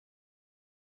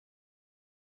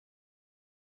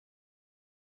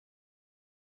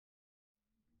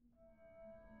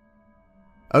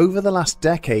Over the last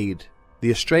decade, the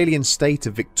Australian state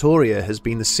of Victoria has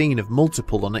been the scene of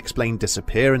multiple unexplained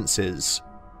disappearances.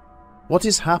 What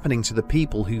is happening to the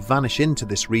people who vanish into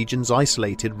this region's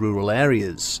isolated rural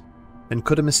areas? And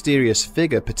could a mysterious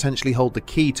figure potentially hold the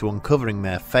key to uncovering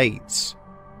their fates?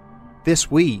 This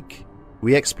week,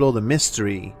 we explore the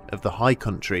mystery of the High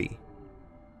Country.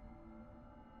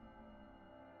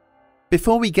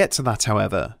 Before we get to that,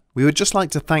 however, we would just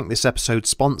like to thank this episode's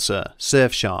sponsor,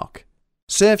 Surfshark.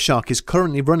 Surfshark is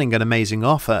currently running an amazing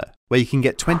offer where you can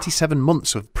get 27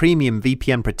 months of premium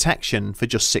VPN protection for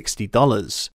just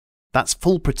 $60. That's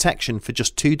full protection for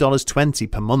just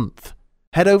 $2.20 per month.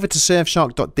 Head over to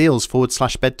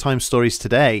surfshark.deals/bedtime stories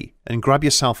today and grab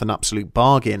yourself an absolute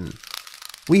bargain.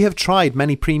 We have tried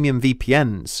many premium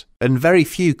VPNs, and very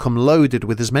few come loaded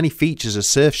with as many features as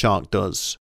Surfshark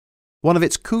does. One of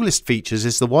its coolest features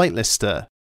is the whitelister.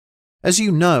 As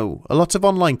you know, a lot of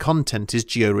online content is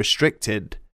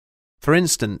geo-restricted. For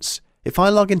instance, if I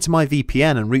log into my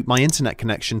VPN and route my internet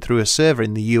connection through a server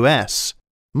in the US,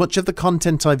 much of the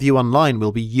content I view online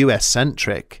will be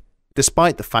US-centric,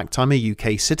 despite the fact I'm a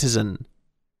UK citizen.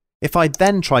 If I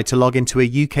then try to log into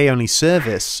a UK-only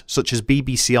service, such as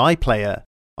BBC iPlayer,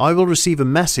 I will receive a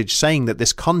message saying that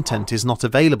this content is not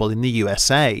available in the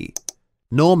USA.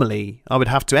 Normally, I would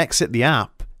have to exit the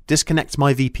app, disconnect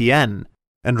my VPN,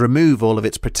 and remove all of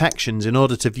its protections in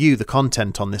order to view the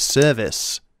content on this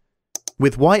service.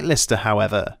 With Whitelister,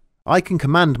 however, I can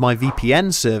command my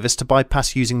VPN service to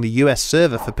bypass using the US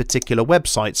server for particular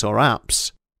websites or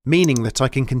apps, meaning that I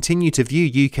can continue to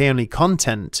view UK-only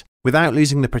content without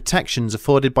losing the protections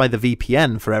afforded by the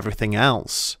VPN for everything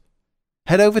else.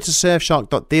 Head over to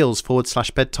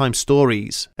surfshark.deals/bedtime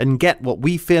stories and get what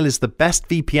we feel is the best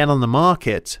VPN on the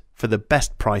market for the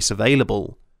best price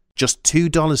available. Just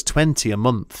 $2.20 a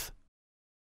month.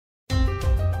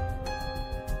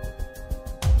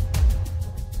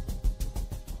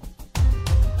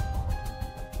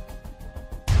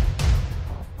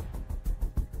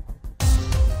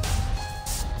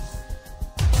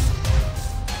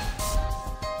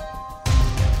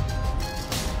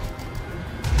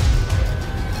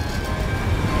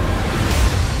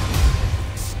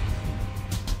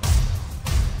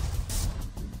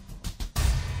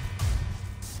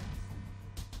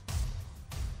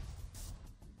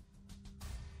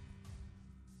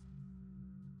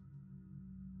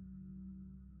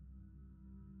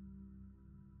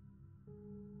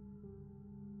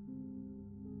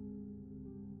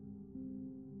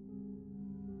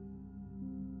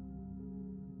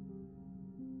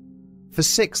 For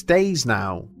 6 days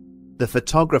now, the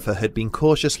photographer had been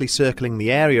cautiously circling the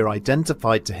area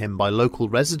identified to him by local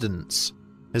residents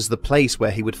as the place where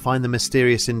he would find the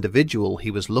mysterious individual he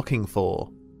was looking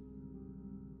for.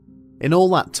 In all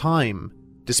that time,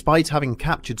 despite having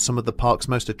captured some of the park's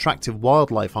most attractive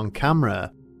wildlife on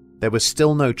camera, there was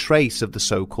still no trace of the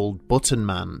so-called Button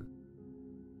Man.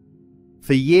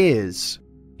 For years,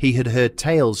 he had heard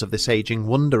tales of this aging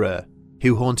wanderer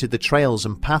who haunted the trails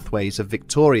and pathways of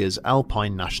Victoria's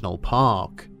Alpine National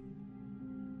Park.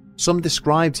 Some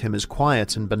described him as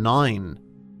quiet and benign.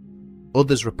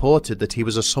 Others reported that he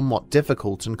was a somewhat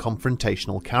difficult and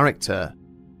confrontational character.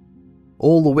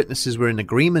 All the witnesses were in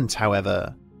agreement,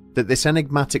 however, that this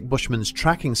enigmatic bushman's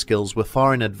tracking skills were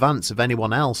far in advance of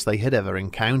anyone else they had ever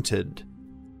encountered.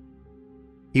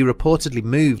 He reportedly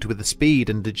moved with a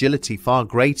speed and agility far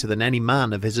greater than any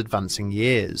man of his advancing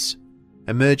years,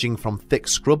 emerging from thick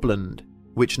scrubland,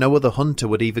 which no other hunter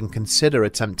would even consider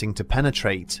attempting to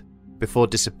penetrate, before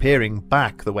disappearing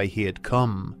back the way he had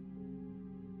come.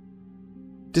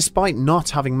 Despite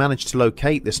not having managed to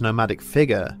locate this nomadic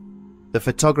figure, the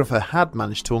photographer had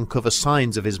managed to uncover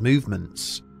signs of his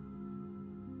movements.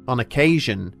 On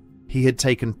occasion, he had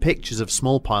taken pictures of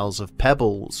small piles of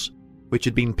pebbles, which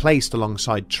had been placed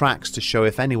alongside tracks to show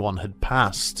if anyone had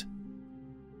passed.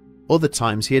 Other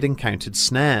times he had encountered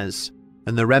snares,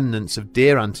 and the remnants of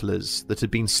deer antlers that had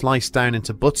been sliced down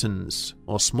into buttons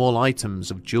or small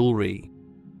items of jewellery.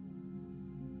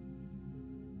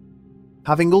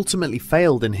 Having ultimately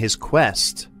failed in his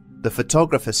quest, the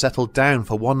photographer settled down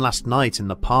for one last night in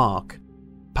the park,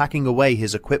 packing away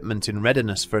his equipment in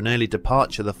readiness for an early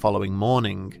departure the following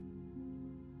morning.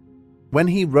 When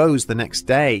he rose the next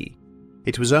day,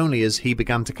 it was only as he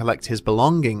began to collect his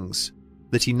belongings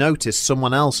that he noticed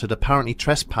someone else had apparently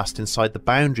trespassed inside the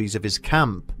boundaries of his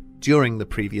camp during the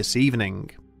previous evening.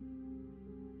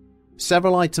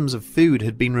 Several items of food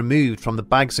had been removed from the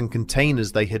bags and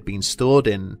containers they had been stored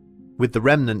in, with the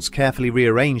remnants carefully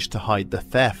rearranged to hide the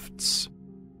thefts.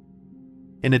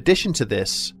 In addition to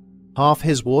this, half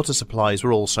his water supplies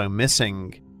were also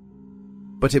missing.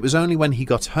 But it was only when he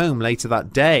got home later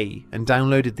that day and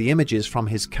downloaded the images from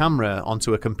his camera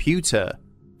onto a computer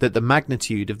that the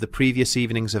magnitude of the previous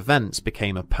evening's events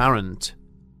became apparent.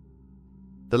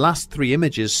 The last 3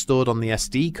 images stored on the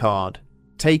SD card,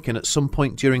 taken at some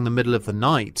point during the middle of the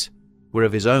night, were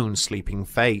of his own sleeping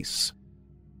face.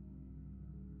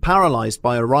 Paralysed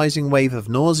by a rising wave of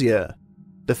nausea,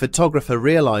 the photographer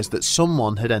realised that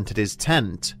someone had entered his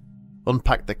tent,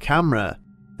 unpacked the camera,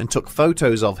 and took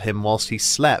photos of him whilst he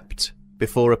slept,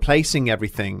 before replacing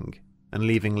everything and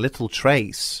leaving little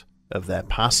trace of their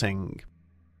passing.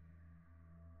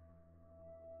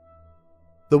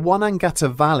 The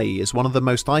Wanangata Valley is one of the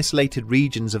most isolated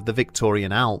regions of the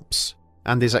Victorian Alps,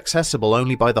 and is accessible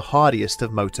only by the hardiest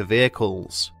of motor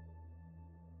vehicles.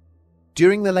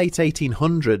 During the late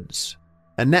 1800s,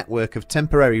 a network of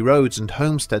temporary roads and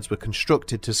homesteads were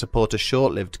constructed to support a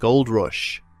short-lived gold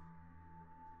rush.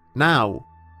 Now,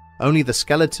 only the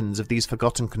skeletons of these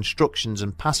forgotten constructions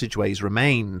and passageways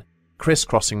remain,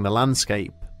 crisscrossing the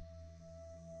landscape.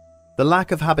 The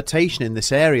lack of habitation in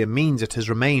this area means it has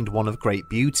remained one of great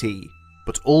beauty,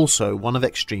 but also one of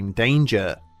extreme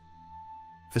danger.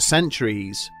 For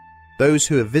centuries, those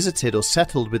who have visited or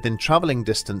settled within travelling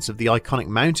distance of the iconic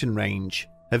mountain range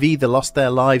have either lost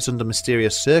their lives under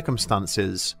mysterious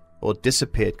circumstances or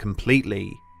disappeared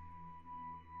completely.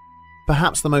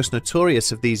 Perhaps the most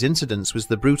notorious of these incidents was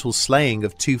the brutal slaying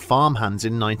of 2 farmhands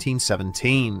in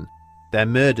 1917, their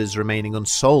murders remaining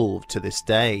unsolved to this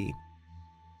day.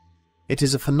 It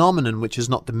is a phenomenon which has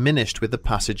not diminished with the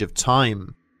passage of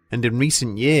time, and in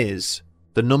recent years,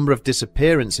 the number of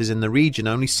disappearances in the region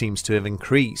only seems to have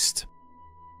increased.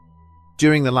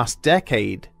 During the last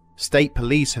decade, state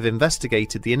police have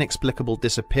investigated the inexplicable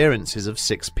disappearances of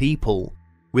 6 people,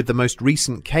 with the most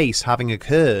recent case having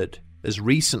occurred as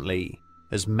recently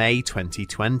as May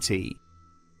 2020.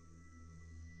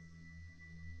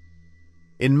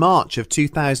 In March of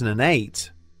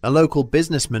 2008, a local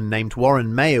businessman named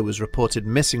Warren Mayer was reported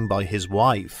missing by his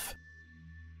wife.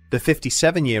 The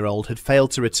 57-year-old had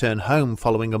failed to return home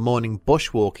following a morning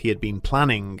bushwalk he had been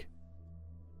planning.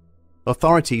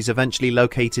 Authorities eventually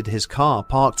located his car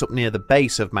parked up near the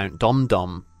base of Mount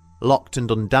Domdom, locked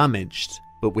and undamaged,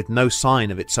 but with no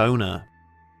sign of its owner.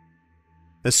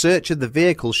 A search of the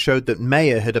vehicle showed that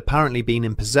Mayer had apparently been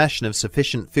in possession of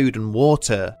sufficient food and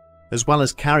water, as well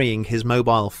as carrying his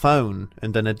mobile phone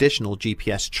and an additional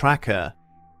GPS tracker.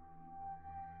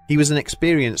 He was an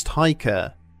experienced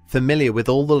hiker, familiar with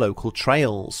all the local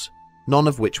trails, none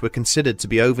of which were considered to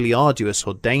be overly arduous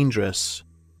or dangerous.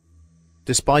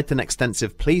 Despite an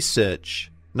extensive police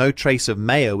search, no trace of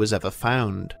Mayer was ever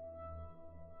found.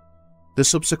 The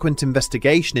subsequent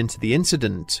investigation into the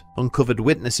incident uncovered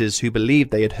witnesses who believed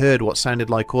they had heard what sounded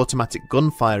like automatic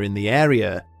gunfire in the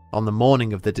area on the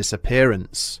morning of the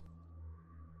disappearance.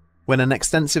 When an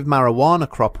extensive marijuana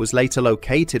crop was later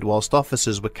located whilst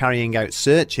officers were carrying out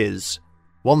searches,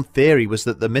 one theory was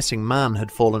that the missing man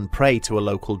had fallen prey to a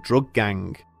local drug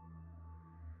gang.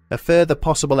 A further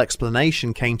possible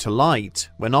explanation came to light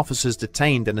when officers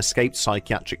detained an escaped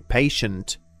psychiatric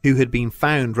patient who had been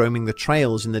found roaming the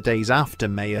trails in the days after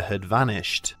Mayer had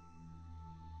vanished.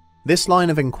 This line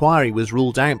of inquiry was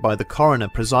ruled out by the coroner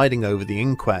presiding over the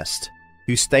inquest,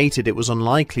 who stated it was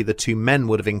unlikely the 2 men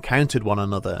would have encountered one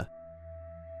another.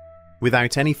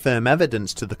 Without any firm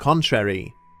evidence to the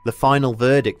contrary, the final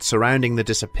verdict surrounding the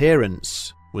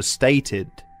disappearance was stated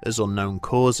as unknown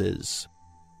causes.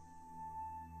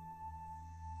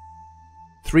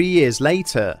 3 years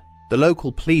later, the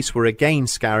local police were again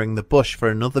scouring the bush for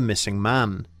another missing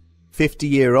man,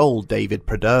 50-year-old David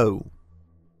Prideaux.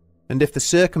 And if the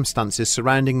circumstances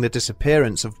surrounding the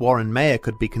disappearance of Warren Mayer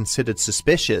could be considered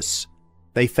suspicious,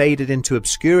 they faded into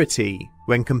obscurity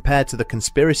when compared to the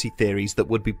conspiracy theories that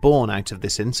would be born out of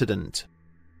this incident.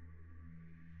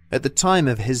 At the time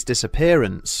of his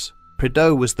disappearance,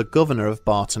 Prideaux was the governor of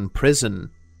Barton Prison,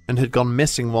 and had gone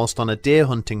missing whilst on a deer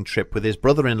hunting trip with his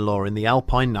brother-in-law in the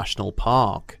Alpine National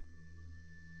Park.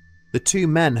 The 2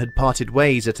 men had parted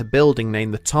ways at a building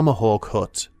named the Tomahawk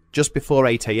Hut just before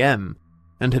 8 AM,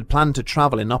 and had planned to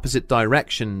travel in opposite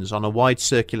directions on a wide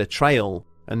circular trail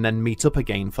and then meet up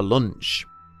again for lunch.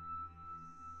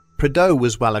 Prideaux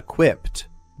was well equipped,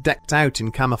 decked out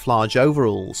in camouflage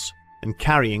overalls, and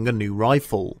carrying a new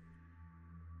rifle.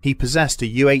 He possessed a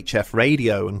UHF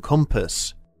radio and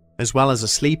compass, as well as a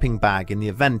sleeping bag in the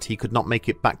event he could not make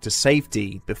it back to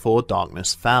safety before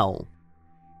darkness fell.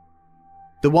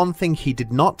 The one thing he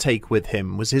did not take with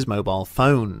him was his mobile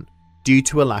phone, due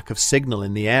to a lack of signal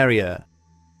in the area.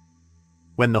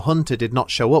 When the hunter did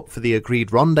not show up for the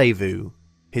agreed rendezvous,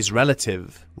 his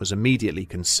relative was immediately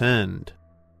concerned.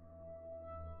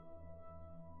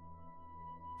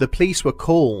 The police were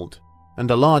called, and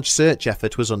a large search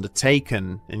effort was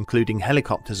undertaken, including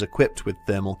helicopters equipped with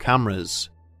thermal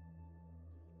cameras.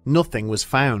 Nothing was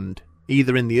found,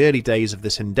 either in the early days of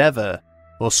this endeavour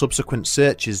or subsequent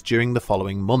searches during the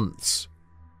following months.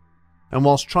 And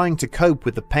whilst trying to cope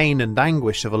with the pain and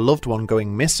anguish of a loved one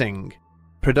going missing,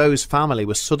 Prideaux's family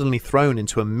was suddenly thrown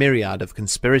into a myriad of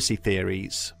conspiracy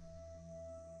theories.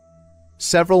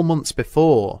 Several months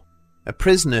before, a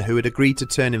prisoner who had agreed to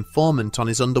turn informant on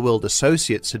his underworld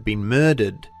associates had been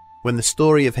murdered when the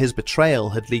story of his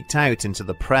betrayal had leaked out into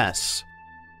the press.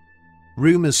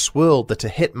 Rumours swirled that a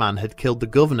hitman had killed the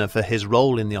governor for his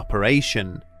role in the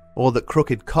operation, or that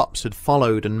crooked cops had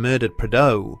followed and murdered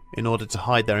Prideaux in order to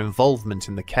hide their involvement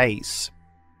in the case.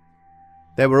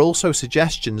 There were also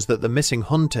suggestions that the missing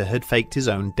hunter had faked his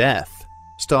own death,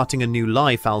 starting a new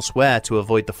life elsewhere to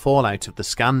avoid the fallout of the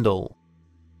scandal.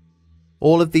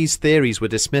 All of these theories were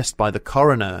dismissed by the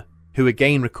coroner, who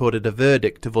again recorded a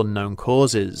verdict of unknown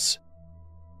causes.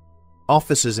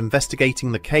 Officers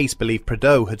investigating the case believed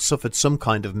Prideaux had suffered some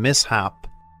kind of mishap,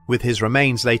 with his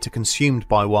remains later consumed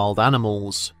by wild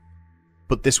animals.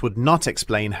 But this would not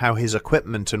explain how his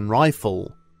equipment and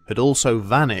rifle had also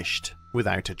vanished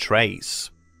without a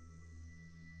trace.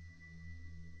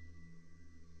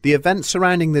 The events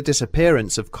surrounding the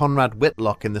disappearance of Conrad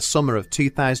Whitlock in the summer of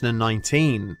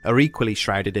 2019 are equally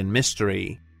shrouded in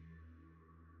mystery.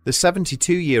 The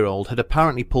 72-year-old had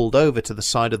apparently pulled over to the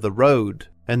side of the road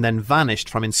and then vanished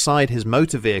from inside his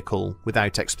motor vehicle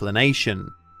without explanation.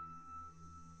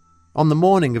 On the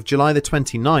morning of July the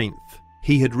 29th,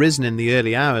 he had risen in the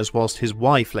early hours whilst his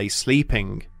wife lay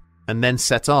sleeping, and then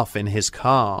set off in his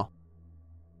car.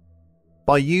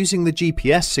 By using the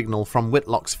GPS signal from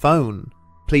Whitlock's phone,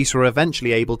 police were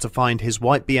eventually able to find his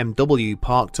white BMW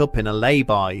parked up in a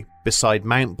lay-by beside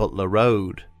Mount Butler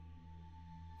Road.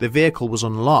 The vehicle was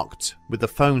unlocked, with the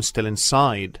phone still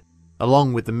inside,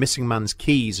 along with the missing man's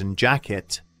keys and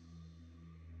jacket.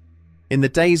 In the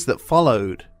days that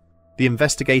followed, the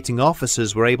investigating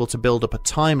officers were able to build up a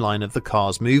timeline of the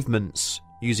car's movements,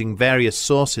 using various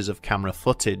sources of camera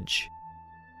footage.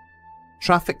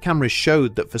 Traffic cameras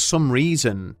showed that for some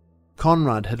reason,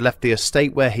 Conrad had left the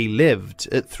estate where he lived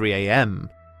at 3 AM.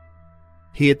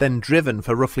 He had then driven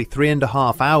for roughly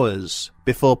 3.5 hours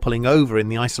before pulling over in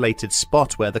the isolated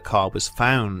spot where the car was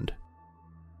found.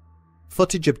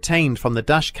 Footage obtained from the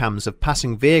dashcams of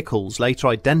passing vehicles later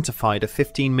identified a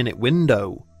 15-minute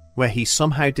window where he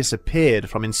somehow disappeared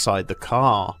from inside the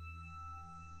car.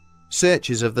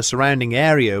 Searches of the surrounding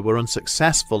area were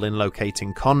unsuccessful in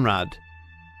locating Conrad.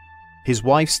 His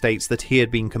wife states that he had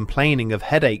been complaining of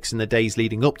headaches in the days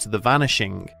leading up to the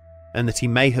vanishing, and that he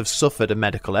may have suffered a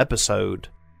medical episode.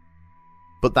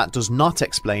 But that does not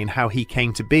explain how he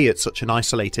came to be at such an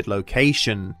isolated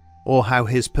location, or how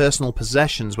his personal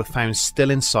possessions were found still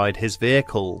inside his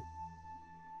vehicle.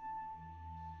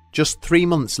 Just 3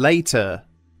 months later,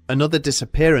 another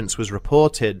disappearance was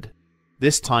reported,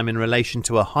 this time in relation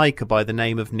to a hiker by the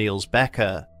name of Niels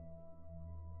Becker.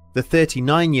 The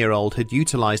 39-year-old had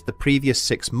utilised the previous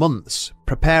 6 months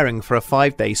preparing for a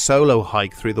 5-day solo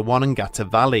hike through the Wanangata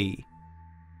Valley.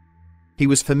 He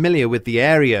was familiar with the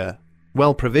area,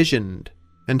 well provisioned,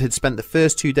 and had spent the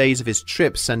first 2 days of his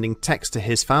trip sending texts to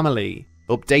his family,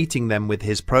 updating them with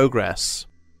his progress.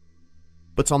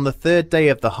 But on the 3rd day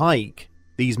of the hike,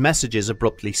 these messages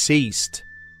abruptly ceased.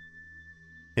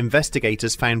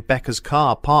 Investigators found Becker's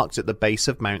car parked at the base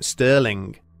of Mount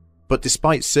Sterling, but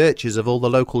despite searches of all the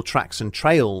local tracks and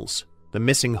trails, the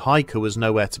missing hiker was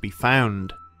nowhere to be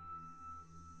found.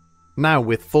 Now,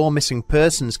 with 4 missing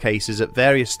persons cases at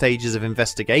various stages of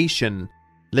investigation,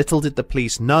 little did the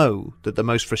police know that the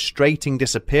most frustrating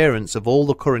disappearance of all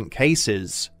the current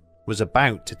cases was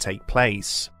about to take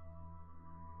place.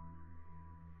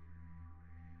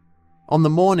 On the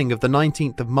morning of the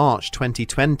 19th of March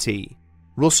 2020,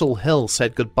 Russell Hill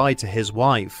said goodbye to his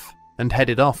wife and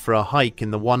headed off for a hike in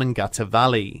the Wanangata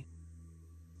Valley.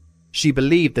 She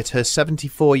believed that her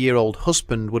 74-year-old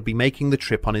husband would be making the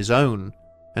trip on his own,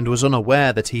 and was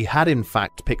unaware that he had in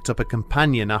fact picked up a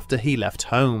companion after he left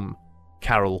home,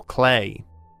 Carol Clay.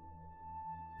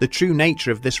 The true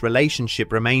nature of this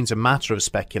relationship remains a matter of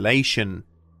speculation,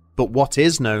 but what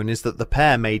is known is that the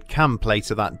pair made camp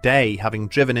later that day, having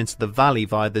driven into the valley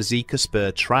via the Zika Spur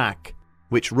track,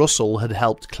 which Russell had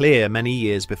helped clear many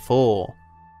years before.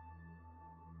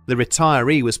 The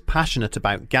retiree was passionate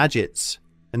about gadgets,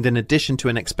 and in addition to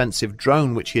an expensive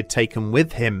drone which he had taken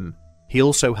with him, he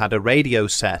also had a radio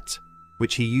set,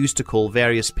 which he used to call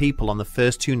various people on the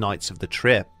first 2 nights of the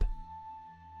trip.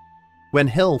 When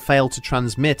Hill failed to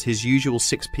transmit his usual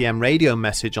 6 PM radio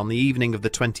message on the evening of the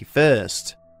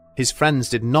 21st, His friends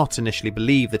did not initially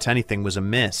believe that anything was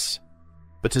amiss,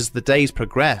 but as the days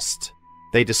progressed,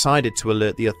 they decided to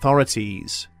alert the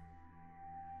authorities.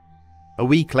 A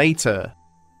week later,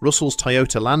 Russell's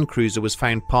Toyota Land Cruiser was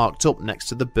found parked up next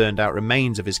to the burned out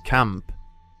remains of his camp.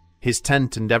 His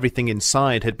tent and everything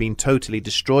inside had been totally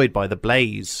destroyed by the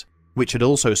blaze, which had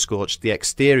also scorched the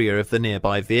exterior of the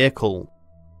nearby vehicle.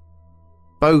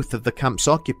 Both of the camp's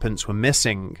occupants were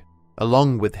missing,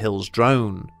 along with Hill's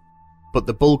drone, but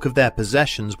the bulk of their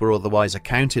possessions were otherwise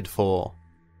accounted for.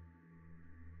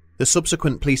 The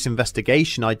subsequent police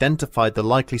investigation identified the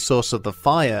likely source of the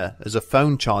fire as a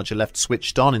phone charger left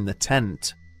switched on in the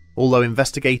tent, although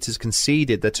investigators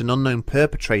conceded that an unknown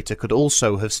perpetrator could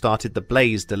also have started the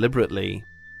blaze deliberately.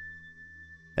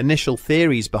 Initial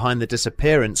theories behind the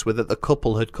disappearance were that the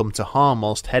couple had come to harm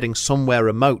whilst heading somewhere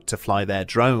remote to fly their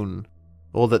drone,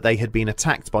 or that they had been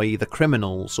attacked by either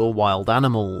criminals or wild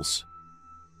animals.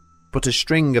 But a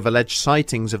string of alleged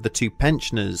sightings of the two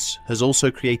pensioners has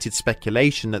also created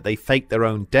speculation that they faked their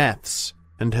own deaths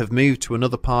and have moved to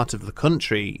another part of the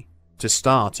country to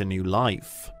start a new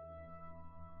life.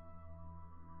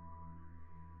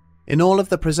 In all of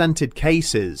the presented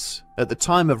cases, at the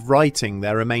time of writing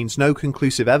there remains no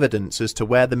conclusive evidence as to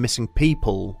where the missing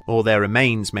people or their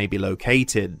remains may be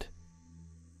located.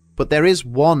 But there is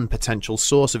one potential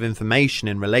source of information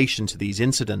in relation to these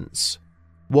incidents,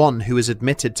 one who has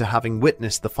admitted to having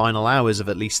witnessed the final hours of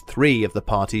at least 3 of the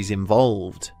parties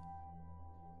involved.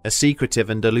 A secretive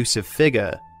and elusive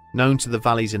figure known to the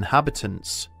valley's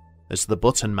inhabitants as the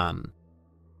Button Man.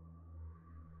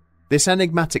 This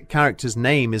enigmatic character's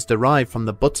name is derived from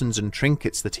the buttons and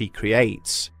trinkets that he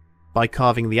creates, by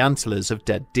carving the antlers of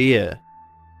dead deer.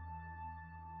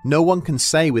 No one can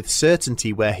say with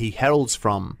certainty where he heralds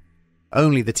from,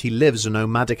 only that he lives a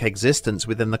nomadic existence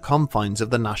within the confines of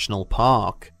the national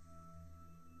park.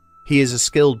 He is a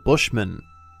skilled bushman,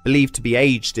 believed to be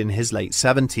aged in his late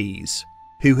 70s,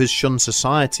 who has shunned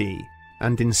society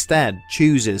and instead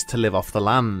chooses to live off the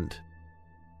land.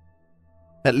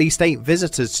 At least 8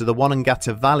 visitors to the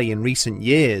Wanangata Valley in recent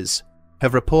years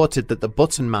have reported that the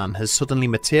Button Man has suddenly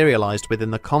materialised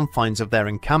within the confines of their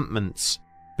encampments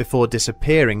before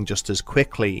disappearing just as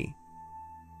quickly.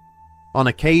 On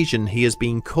occasion he has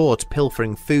been caught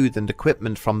pilfering food and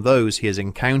equipment from those he has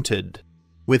encountered,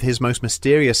 with his most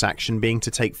mysterious action being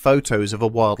to take photos of a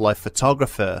wildlife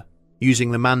photographer using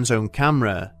the man's own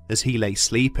camera as he lay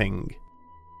sleeping.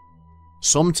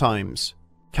 Sometimes,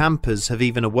 campers have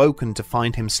even awoken to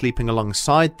find him sleeping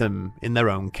alongside them in their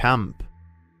own camp.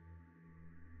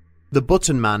 The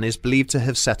Button Man is believed to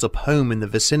have set up home in the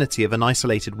vicinity of an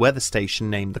isolated weather station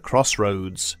named the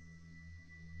Crossroads.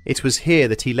 It was here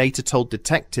that he later told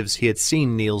detectives he had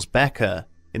seen Niels Becker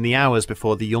in the hours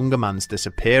before the younger man's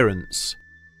disappearance.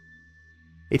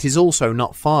 It is also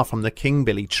not far from the King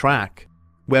Billy track,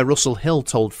 where Russell Hill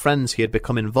told friends he had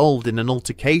become involved in an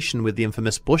altercation with the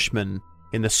infamous Bushman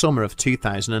in the summer of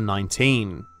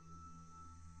 2019.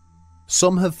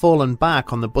 Some have fallen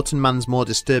back on the Button Man's more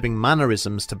disturbing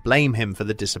mannerisms to blame him for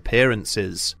the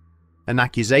disappearances, an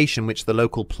accusation which the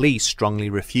local police strongly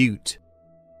refute.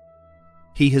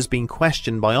 He has been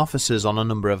questioned by officers on a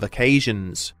number of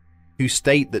occasions, who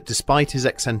state that despite his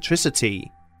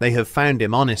eccentricity, they have found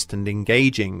him honest and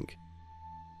engaging.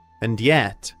 And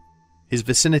yet, his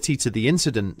vicinity to the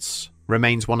incidents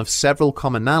remains one of several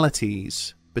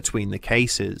commonalities between the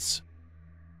cases.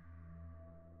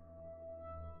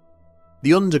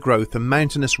 The undergrowth and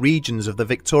mountainous regions of the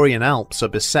Victorian Alps are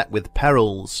beset with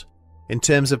perils, in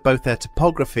terms of both their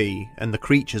topography and the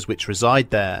creatures which reside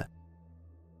there.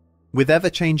 With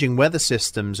ever-changing weather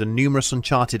systems and numerous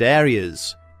uncharted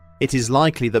areas, it is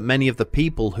likely that many of the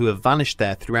people who have vanished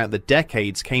there throughout the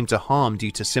decades came to harm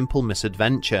due to simple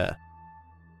misadventure.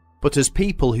 But as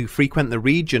people who frequent the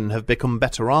region have become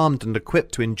better armed and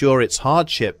equipped to endure its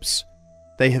hardships,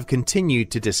 they have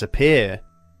continued to disappear.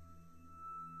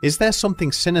 Is there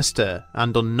something sinister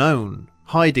and unknown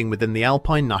hiding within the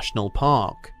Alpine National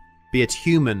Park, be it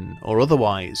human or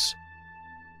otherwise?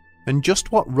 And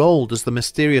just what role does the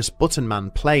mysterious Button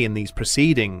Man play in these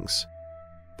proceedings?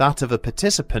 That of a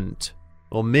participant,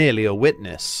 or merely a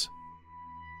witness?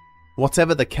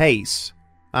 Whatever the case,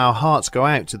 our hearts go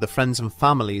out to the friends and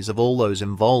families of all those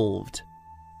involved.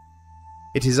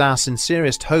 It is our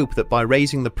sincerest hope that by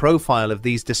raising the profile of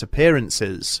these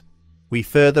disappearances, we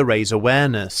further raise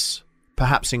awareness,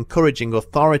 perhaps encouraging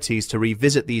authorities to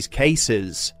revisit these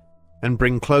cases and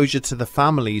bring closure to the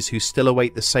families who still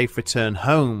await the safe return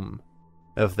home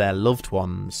of their loved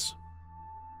ones.